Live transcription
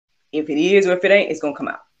If it is or if it ain't, it's going to come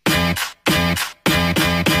out.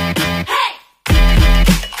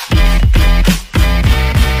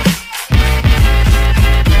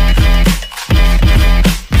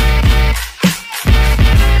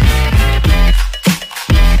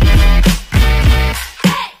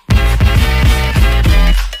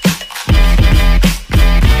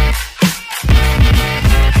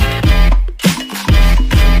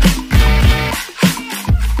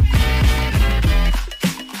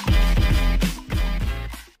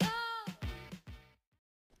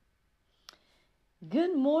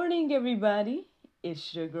 Good morning, everybody.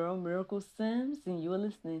 It's your girl, Miracle Sims, and you're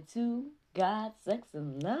listening to God, Sex,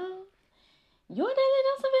 and Love, your daily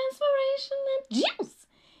dose of inspiration and juice.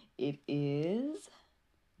 It is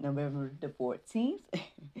November the 14th,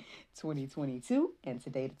 2022, and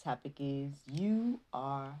today the topic is You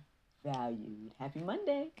Are Valued. Happy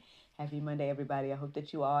Monday. Happy Monday, everybody. I hope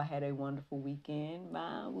that you all had a wonderful weekend.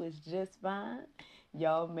 Mine was just fine.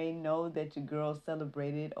 Y'all may know that your girl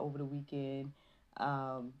celebrated over the weekend.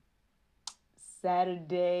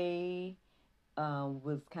 Saturday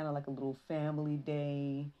was kind of like a little family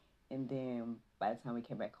day, and then by the time we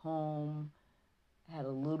came back home, I had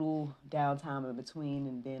a little downtime in between,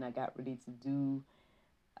 and then I got ready to do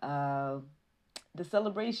the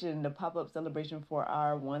celebration, the pop-up celebration for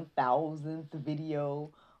our 1000th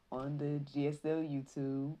video on the GSL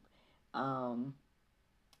YouTube. I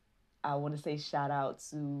want to say shout out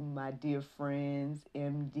to my dear friends,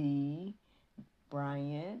 MD,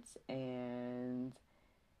 Bryant, and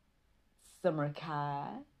Summer Kai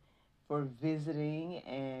for visiting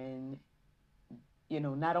and,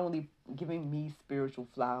 not only giving me spiritual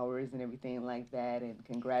flowers and everything like that and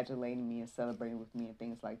congratulating me and celebrating with me and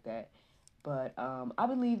things like that. But I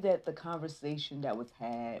believe that the conversation that was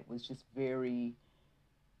had was just very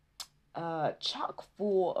chock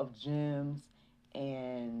full of gems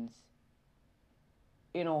and,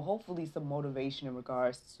 hopefully some motivation in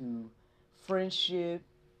regards to friendship,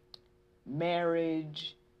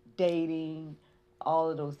 marriage, dating, all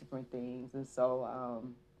of those different things. And so,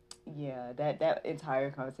 that entire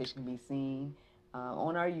conversation can be seen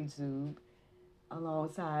on our YouTube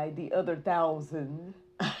alongside the other 1,000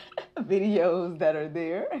 videos that are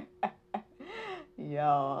there.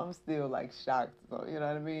 Y'all, I'm still like shocked. So, you know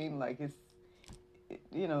what I mean? Like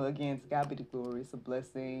again, to God be the glory. It's a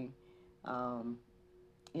blessing.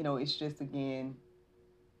 It's just, again,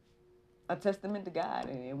 a testament to God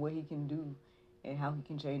and what He can do and how He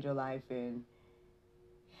can change your life and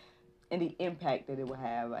the impact that it will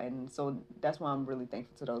have. And so that's why I'm really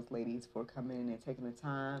thankful to those ladies for coming in and taking the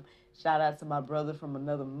time. Shout out to my brother from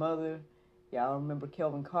another mother. Y'all remember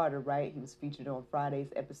Kelvin Carter, right? He was featured on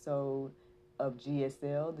Friday's episode of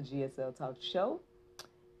GSL, the GSL Talk Show.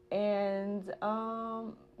 And I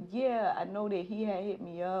know that he had hit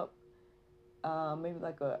me up maybe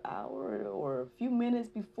like an hour or a few minutes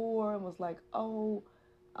before and was like, oh,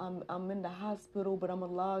 I'm in the hospital, but I'm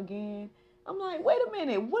gonna log in. I'm like, wait a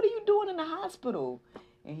minute, what are you doing in the hospital?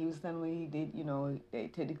 And he was telling me he did,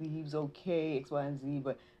 that technically he was okay, X, Y, and Z.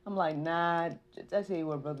 But I'm like, nah, I tell you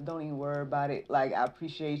what, brother, don't even worry about it. Like, I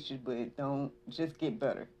appreciate you, but don't, just get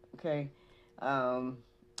better, okay? So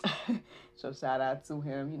shout out to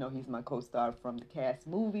him. He's my co-star from the Cast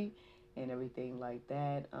movie and everything like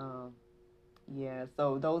that.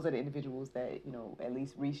 So those are the individuals that, at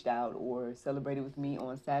least reached out or celebrated with me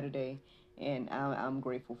on Saturday. And I'm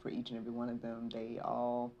grateful for each and every one of them. They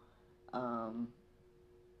all, have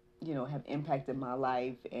impacted my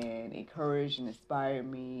life and encouraged and inspired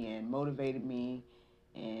me and motivated me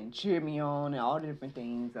and cheered me on and all the different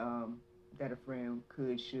things that a friend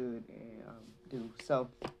could, should, and do. So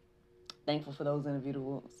thankful for those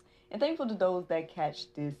individuals and thankful to those that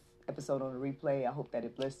catch this episode on the replay. I hope that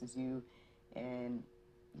it blesses you. And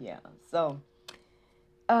so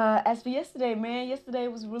as for yesterday, man, yesterday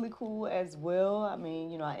was really cool as well. I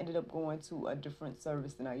mean, I ended up going to a different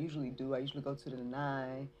service than I usually do. I usually go to the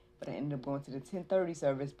 9, but I ended up going to the 10:30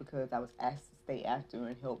 service because I was asked to stay after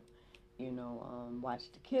and help, watch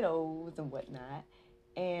the kiddos and whatnot.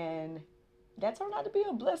 And that turned out to be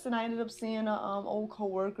a blessing. I ended up seeing an old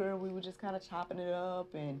coworker. We were just kind of chopping it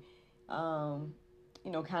up and,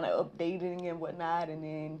 kind of updating and whatnot. And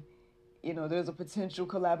then, there's a potential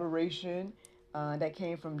collaboration that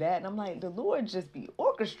came from that. And I'm like, the Lord just be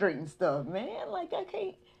orchestrating stuff, man. Like, I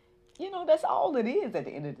can't, that's all it is at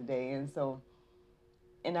the end of the day. And so,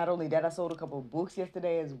 and not only that, I sold a couple of books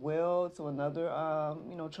yesterday as well to another,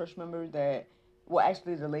 church member that, well,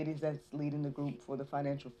 actually the lady that's leading the group for the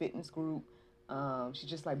financial fitness group. She's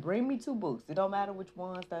just like, bring me 2 books. It don't matter which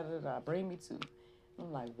ones, bring me 2. I'm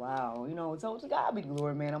I'm like, wow, so to God be the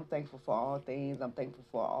glory, man. I'm thankful for all things. I'm thankful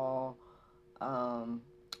for all um,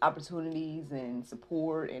 opportunities and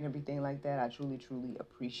support and everything like that. I truly, truly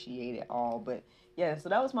appreciate it all. But yeah, so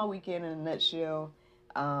that was my weekend in a nutshell.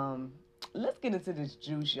 Um, let's get into this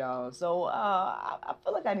juice, y'all. So I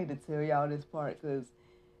feel like I need to tell y'all this part because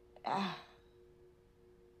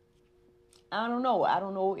I don't know. I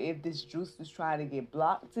don't know if this juice was trying to get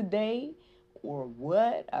blocked today or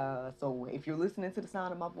what. So if you're listening to the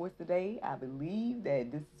sound of my voice today, I believe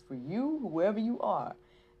that this is for you, whoever you are.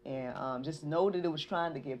 And just know that it was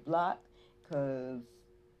trying to get blocked because,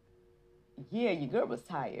 yeah, your girl was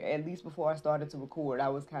tired. At least before I started to record, I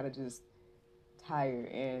was kind of just tired.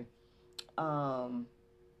 And I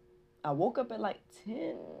woke up at like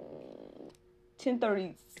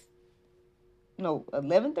 10:30, no,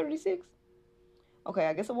 11:36. Okay,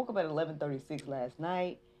 I guess I woke up at 11:36 last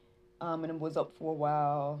night, and was up for a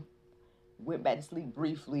while. Went back to sleep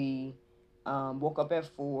briefly. Woke up at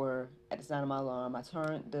 4 at the sound of my alarm. I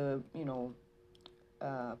turned the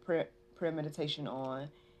prayer meditation on,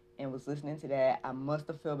 and was listening to that. I must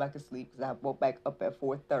have fell back asleep because I woke back up at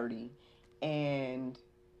 4:30, and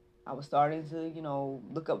I was starting to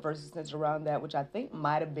look up verses centered around that, which I think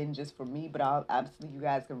might have been just for me, but obviously you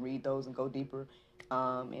guys can read those and go deeper,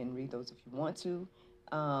 and read those if you want to.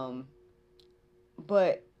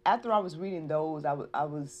 But after I was reading those,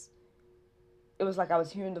 it was like I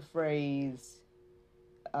was hearing the phrase,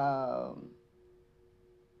 I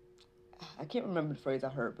can't remember the phrase I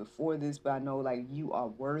heard before this, but I know like "you are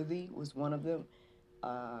worthy" was one of them.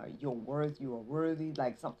 You are worthy,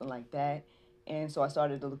 like something like that. And so I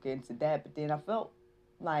started to look into that, but then I felt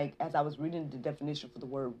like as I was reading the definition for the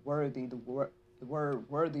word worthy, the word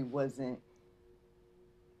worthy wasn't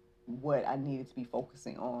what I needed to be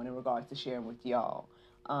focusing on in regards to sharing with y'all.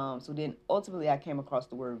 So then ultimately I came across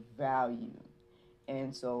the word value.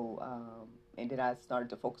 And so, and then I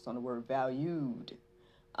started to focus on the word valued.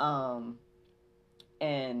 And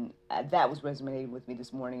that was resonating with me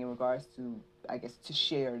this morning in regards to, I guess, to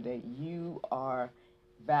share that you are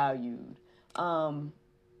valued.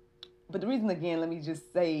 But the reason, again, let me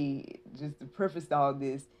just say, just to preface all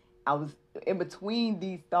this, I was in between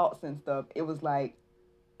these thoughts and stuff. It was like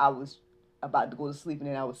I was about to go to sleep, and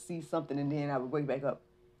then I would see something, and then I would wake back up,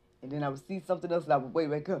 and then I would see something else, and I would wake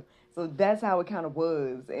back up. So that's how it kind of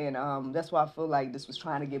was, and that's why I feel like this was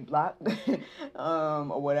trying to get blocked,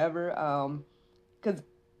 or whatever. Because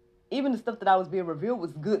even the stuff that I was being revealed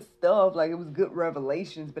was good stuff, like it was good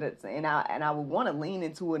revelations. And I would want to lean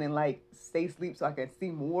into it and like stay asleep so I could see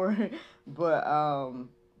more, but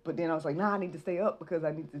then I was like, nah, I need to stay up because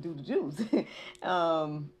I need to do the juice.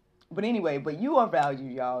 But anyway, but you are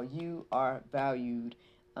valued, y'all. You are valued.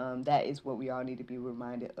 That is what we all need to be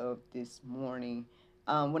reminded of this morning.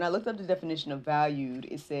 When I looked up the definition of valued,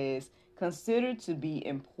 it says considered to be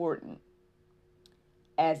important,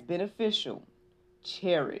 as beneficial,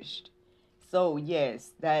 cherished. So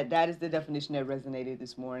yes, that is the definition that resonated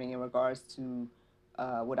this morning in regards to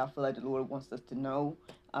what I feel like the Lord wants us to know.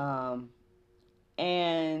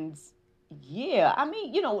 And yeah, I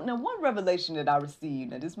mean, now one revelation that I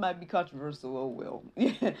received, now this might be controversial, oh well,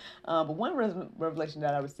 but one revelation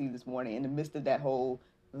that I received this morning in the midst of that whole,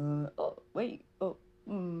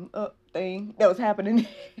 thing that was happening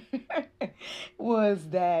was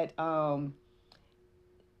that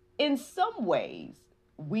in some ways,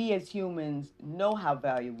 we as humans know how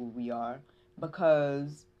valuable we are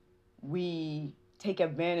because we take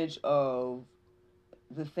advantage of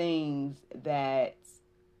the things that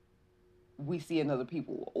we see in other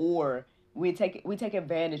people, or we take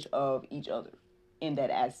advantage of each other in that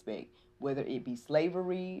aspect, whether it be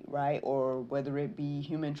slavery, right, or whether it be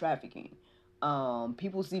human trafficking.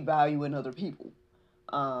 People see value in other people,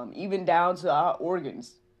 even down to our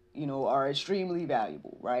organs, are extremely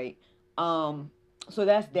valuable, right? So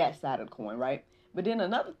that's that side of the coin, right? But then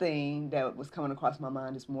another thing that was coming across my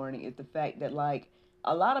mind this morning is the fact that like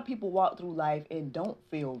a lot of people walk through life and don't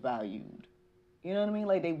feel valued. You know what I mean?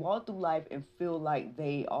 Like they walk through life and feel like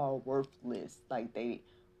they are worthless, like they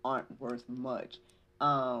aren't worth much.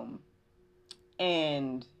 And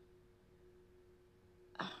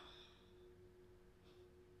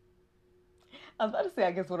I was about to say,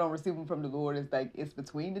 I guess what I'm receiving from the Lord is like it's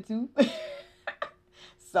between the two.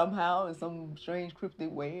 Somehow, in some strange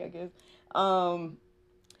cryptic way, I guess.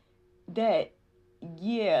 That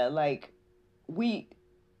yeah, like we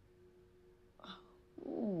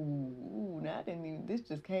now I didn't even this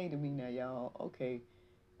just came to me now, y'all. Okay.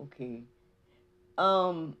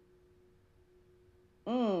 Um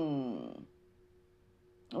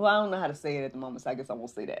well, I don't know how to say it at the moment, so I guess I won't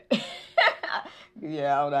say that.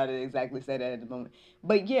 Yeah, I don't know how to exactly say that at the moment.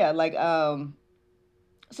 But yeah, like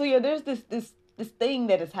so yeah, there's this thing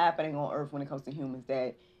that is happening on earth when it comes to humans,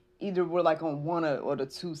 that either we're like on one or the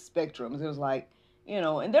two spectrums. There's like,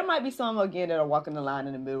 and there might be some again that are walking the line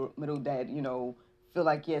in the middle that, feel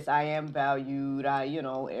like, yes, I am valued.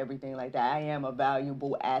 Everything like that. I am a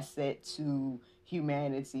valuable asset to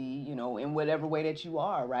humanity, in whatever way that you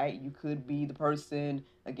are, right? You could be the person,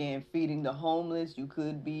 again, feeding the homeless. You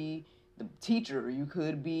could be the teacher. You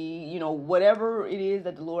could be, whatever it is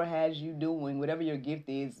that the Lord has you doing, whatever your gift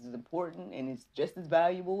is important, and it's just as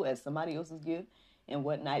valuable as somebody else's gift and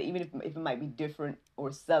whatnot, even if it might be different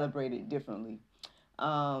or celebrated differently,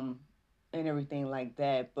 um, and everything like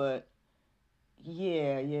that. But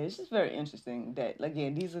yeah, it's just very interesting that,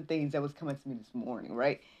 again, these are things that was coming to me this morning,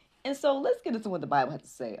 right? And so let's get into what the Bible has to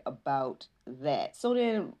say about that. So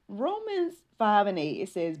then, Romans 5 and 8, it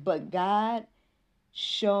says, "But God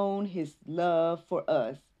shown his love for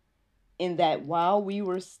us in that while we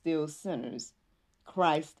were still sinners,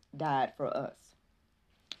 Christ died for us."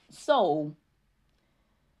 So,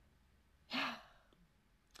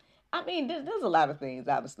 I mean, there's a lot of things,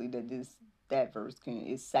 obviously, that verse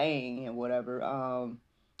is saying and whatever.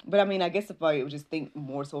 But I mean, I guess if I would just think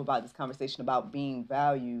more so about this conversation about being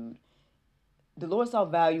valued, the Lord saw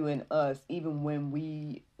value in us even when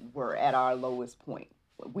we were at our lowest point.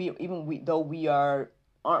 Though we aren't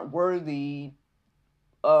worthy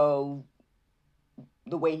of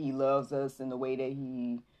the way He loves us and the way that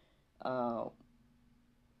He of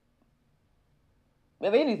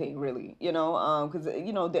anything really, because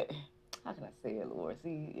that, how can I say it, Lord?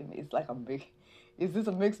 See, it's like is this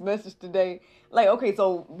a mixed message today? Like, okay,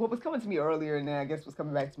 so what was coming to me earlier, and then I guess what's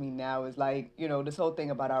coming back to me now is like, this whole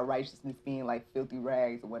thing about our righteousness being like filthy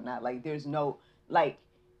rags and whatnot. Like, there's no, like,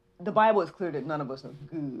 the Bible is clear that none of us are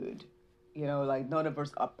good, like none of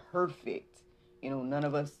us are perfect, none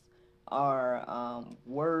of us are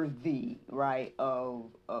worthy, right?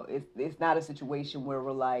 It's not a situation where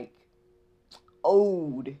we're like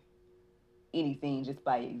owed anything just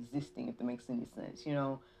by existing, if that makes any sense,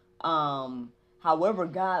 however,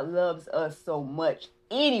 God loves us so much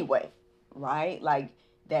anyway, right? Like,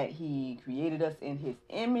 that He created us in His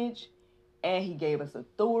image, and He gave us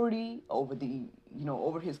authority over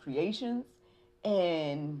over His creations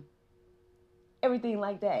and everything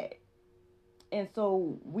like that. And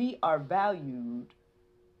so we are valued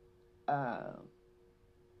uh,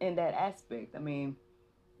 in that aspect. I mean,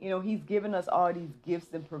 He's given us all these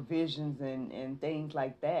gifts and provisions and things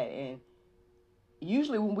like that. And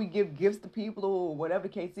usually when we give gifts to people, or whatever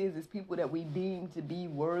the case is, it's people that we deem to be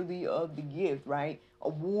worthy of the gift, right?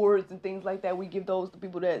 Awards and things like that, we give those to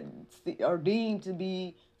people that are deemed to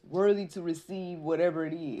be worthy to receive whatever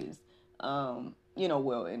it is. Well,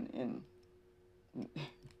 and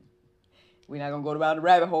we're not going to go down the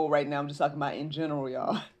rabbit hole right now. I'm just talking about in general,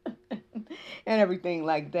 y'all. And everything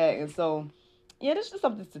like that. And so, yeah, there's just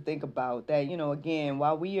something to think about that, again,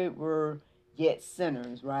 while we were yet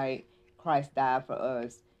sinners, right? Christ died for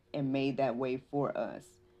us and made that way for us.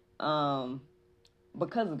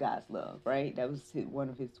 Because of God's love, right? That was one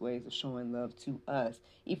of His ways of showing love to us.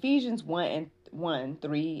 Ephesians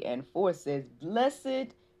 1:3-4 says,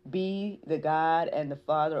 "Blessed be the God and the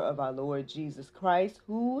Father of our Lord Jesus Christ,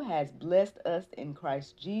 who has blessed us in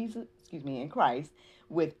Christ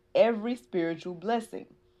with every spiritual blessing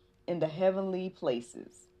in the heavenly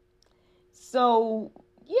places." So,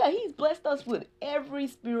 yeah, He's blessed us with every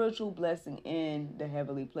spiritual blessing in the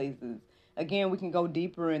heavenly places. Again, we can go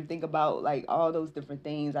deeper and think about like all those different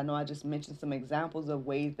things. I know I just mentioned some examples of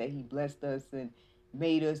ways that He blessed us and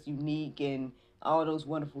made us unique and all those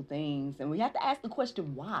wonderful things. And we have to ask the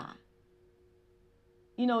question, why?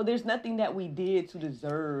 There's nothing that we did to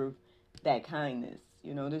deserve that kindness.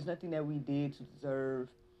 There's nothing that we did to deserve,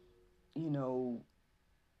 Him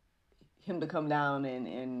to come down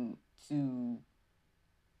and to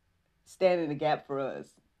stand in the gap for us,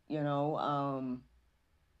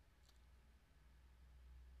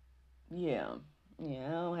 yeah,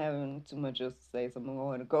 I don't have too much else to say, so I'm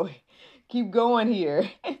going to go keep going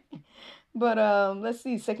here. But let's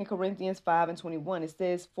see, 2 Corinthians 5:21, it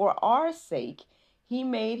says, "For our sake He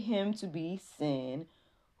made Him to be sin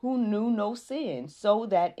who knew no sin, so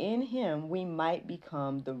that in Him we might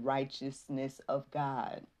become the righteousness of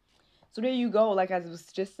God." So there you go. Like I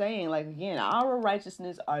was just saying, like, again, our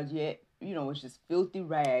righteousness are yet, it's just filthy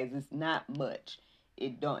rags. It's not much.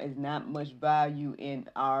 It's not much value in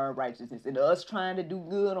our righteousness. And us trying to do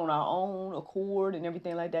good on our own accord and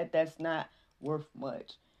everything like that, that's not worth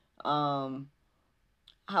much.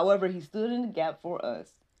 However, He stood in the gap for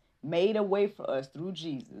us, made a way for us through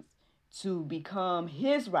Jesus to become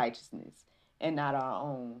His righteousness. and not our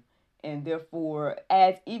own, and therefore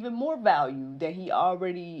adds even more value that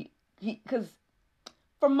because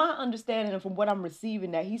from my understanding and from what I'm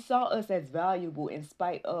receiving, that he saw us as valuable in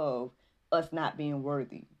spite of us not being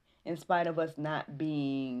worthy, in spite of us not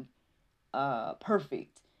being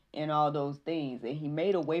perfect and all those things. And he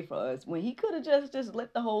made a way for us when he could have just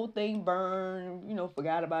let the whole thing burn,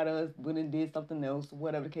 forgot about us, went and did something else,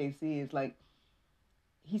 whatever the case is. Like,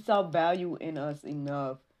 he saw value in us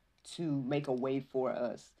enough to make a way for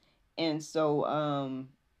us. And so,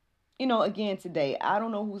 again, today, I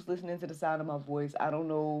don't know who's listening to the sound of my voice. I don't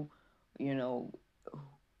know,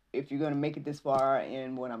 if you're going to make it this far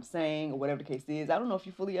in what I'm saying or whatever the case is. I don't know if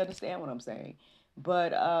you fully understand what I'm saying.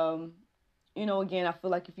 But, again, I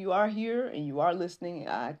feel like if you are here and you are listening,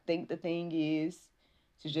 I think the thing is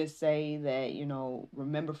to just say that,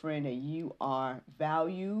 remember, friend, that you are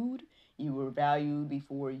valued. You were valued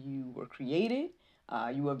before you were created.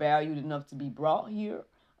 You were valued enough to be brought here,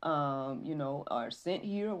 or sent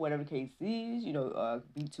here, whatever the case is,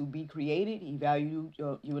 to be created. He valued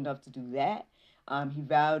you enough to do that. He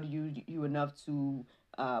valued you enough to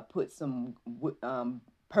put some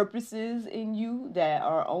purposes in you that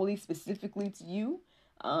are only specifically to you,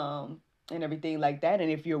 and everything like that.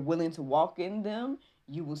 And if you're willing to walk in them,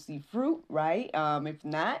 you will see fruit, right? If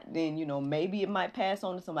not, then, maybe it might pass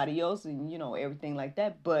on to somebody else and, everything like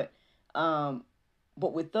that. But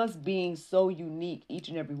with us being so unique, each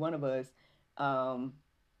and every one of us, at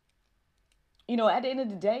the end of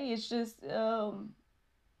the day, it's just a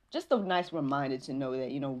nice reminder to know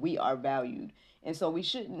that, we are valued. And so we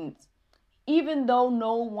shouldn't, even though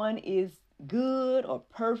no one is good or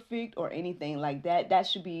perfect or anything like that, that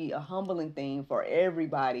should be a humbling thing for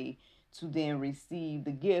everybody to then receive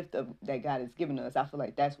the gift that God has given us. I feel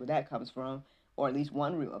like that's where that comes from, or at least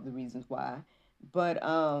one of the reasons why. But,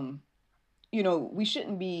 we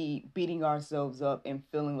shouldn't be beating ourselves up and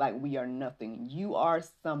feeling like we are nothing. You are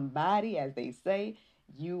somebody, as they say.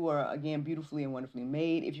 You are, again, beautifully and wonderfully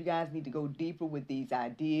made. If you guys need to go deeper with these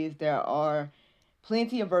ideas, there are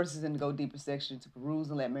plenty of verses in the Go Deeper section to peruse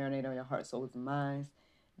and let marinate on your heart, souls, and minds.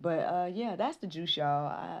 But that's the juice,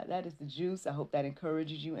 y'all. That is the juice. I hope that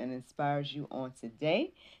encourages you and inspires you on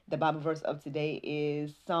today. The Bible verse of today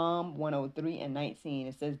is Psalm 103:19.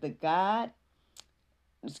 It says, the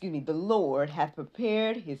Lord hath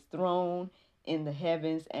prepared his throne in the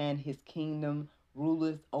heavens, and his kingdom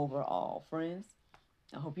ruleth over all. Friends,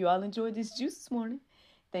 I hope you all enjoyed this juice this morning.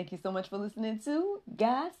 Thank you so much for listening to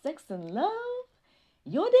God, Sex, and Love,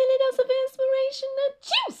 your daily dose of inspiration, the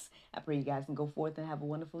juice. I pray you guys can go forth and have a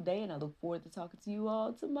wonderful day, and I look forward to talking to you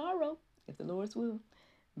all tomorrow, if the Lord's will.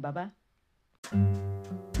 Bye-bye.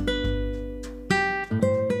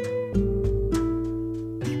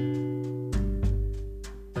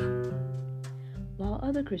 While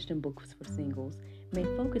other Christian books for singles may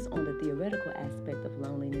focus on the theoretical aspect of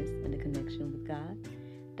loneliness and the connection with God,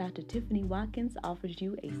 Dr. Tiffany Watkins offers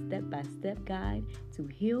you a step-by-step guide to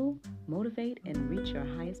heal, motivate, and reach your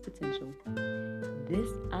highest potential. This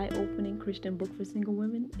eye-opening Christian book for single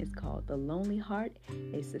women is called The Lonely Heart,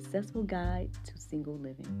 A Successful Guide to Single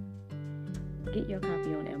Living. Get your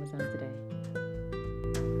copy on Amazon today.